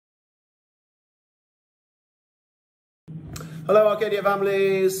Hello Arcadia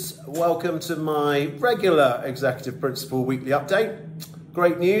families, welcome to my regular Executive Principal Weekly Update.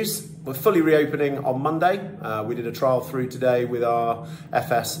 Great news, we're fully reopening on Monday. We did a trial through today with our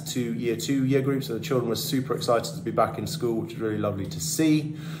FS to Year 2 year groups, and the children were super excited to be back in school, which is really lovely to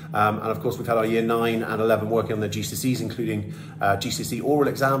see. And of course we've had our Year 9 and 11 working on their GCSEs, including GCSE oral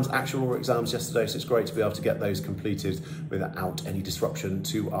exams, actual oral exams yesterday, so it's great to be able to get those completed without any disruption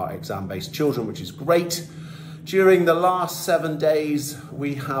to our exam-based children, which is great. During the last 7 days,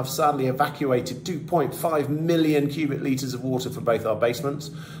 we have sadly evacuated 2.5 million cubic litres of water for both our basements.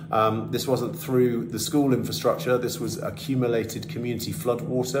 This wasn't through the school infrastructure, this was accumulated community flood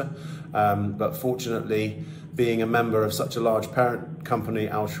water. But fortunately, being a member of such a large parent company,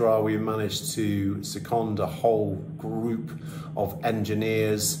 Al Shraa, we managed to second a whole group of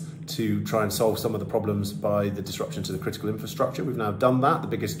engineers to try and solve some of the problems by the disruption to the critical infrastructure. We've now done that. The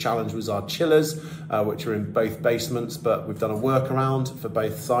biggest challenge was our chillers, which are in both basements, but we've done a workaround for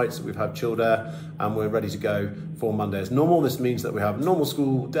both sites. We've had chilled air and we're ready to go for Monday as normal. This means that we have normal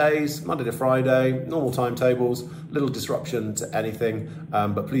school days, Monday to Friday, normal timetables, little disruption to anything,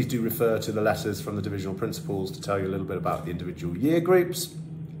 but please do refer to the letters from the divisional principals to tell you a little bit about the individual year groups.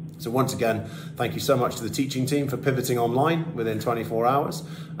 So once again, thank you so much to the teaching team for pivoting online within 24 hours.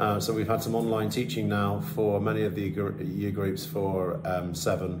 So we've had some online teaching now for many of the year groups for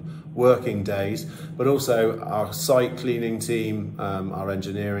 7 working days, but also our site cleaning team, our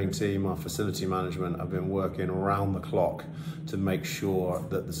engineering team, our facility management have been working around the clock to make sure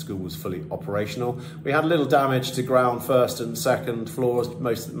that the school was fully operational. We had a little damage to ground first and second floors.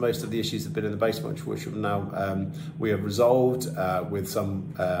 Most of the issues have been in the basement, which have now we have resolved with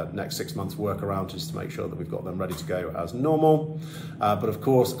some next 6 months work around just to make sure that we've got them ready to go as normal. But of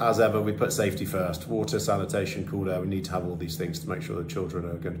course, as ever, we put safety first. Water, sanitation, cool air. We need to have all these things to make sure that children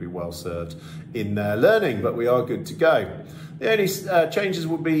are going to be well served in their learning, but we are good to go. The only changes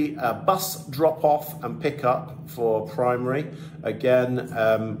will be bus drop-off and pick-up for primary.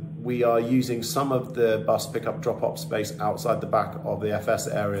 Again, we are using some of the bus pick-up drop-off space outside the back of the FS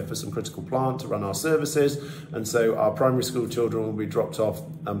area for some critical plant to run our services, and so our primary school children will be dropped off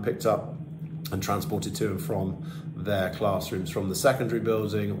and picked up and transported to and from their classrooms from the secondary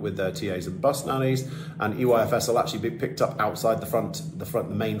building with their TAs and bus nannies, and EYFS will actually be picked up outside the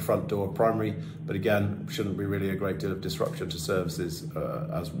main front door of primary, but again, shouldn't be really a great deal of disruption to services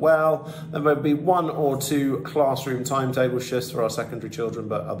as well. There will be 1 or 2 classroom timetable shifts for our secondary children,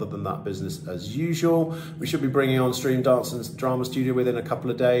 but other than that, business as usual. We should be bringing on Stream Dance and Drama Studio within a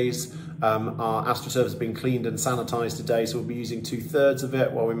couple of days. Our AstroTurf has been cleaned and sanitised today, so we'll be using 2/3 of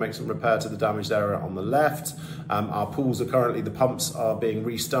it while we make some repair to the damaged area on the left. Our pools are currently, the pumps are being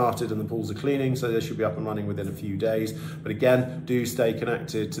restarted and the pools are cleaning, so they should be up and running within a few days. But again, do stay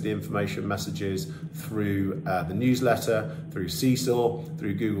connected to the information messages through the newsletter, through Seesaw,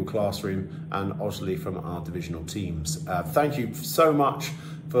 through Google Classroom, and obviously from our divisional teams. Thank you so much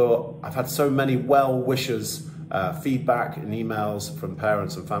I've had so many well wishers, feedback and emails from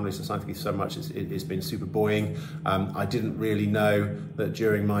parents and families, so thank you so much. It's been super buoying. I didn't really know that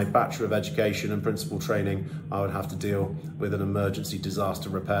during my Bachelor of Education and Principal Training I would have to deal with an emergency disaster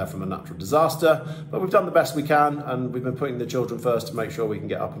repair from a natural disaster, but we've done the best we can, and we've been putting the children first to make sure we can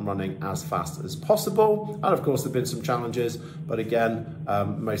get up and running as fast as possible. And of course there have been some challenges, but again,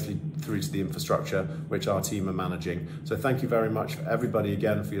 mostly through to the infrastructure, which our team are managing. So thank you very much for everybody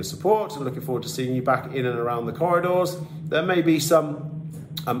again for your support, and looking forward to seeing you back in and around the corridors. There may be some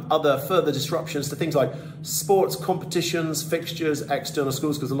other further disruptions to things like sports competitions, fixtures, external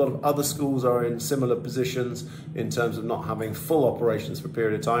schools, because a lot of other schools are in similar positions in terms of not having full operations for a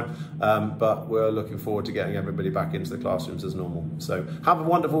period of time, but we're looking forward to getting everybody back into the classrooms as normal. So have a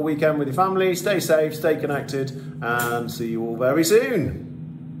wonderful weekend with your family, stay safe, stay connected, and see you all very soon.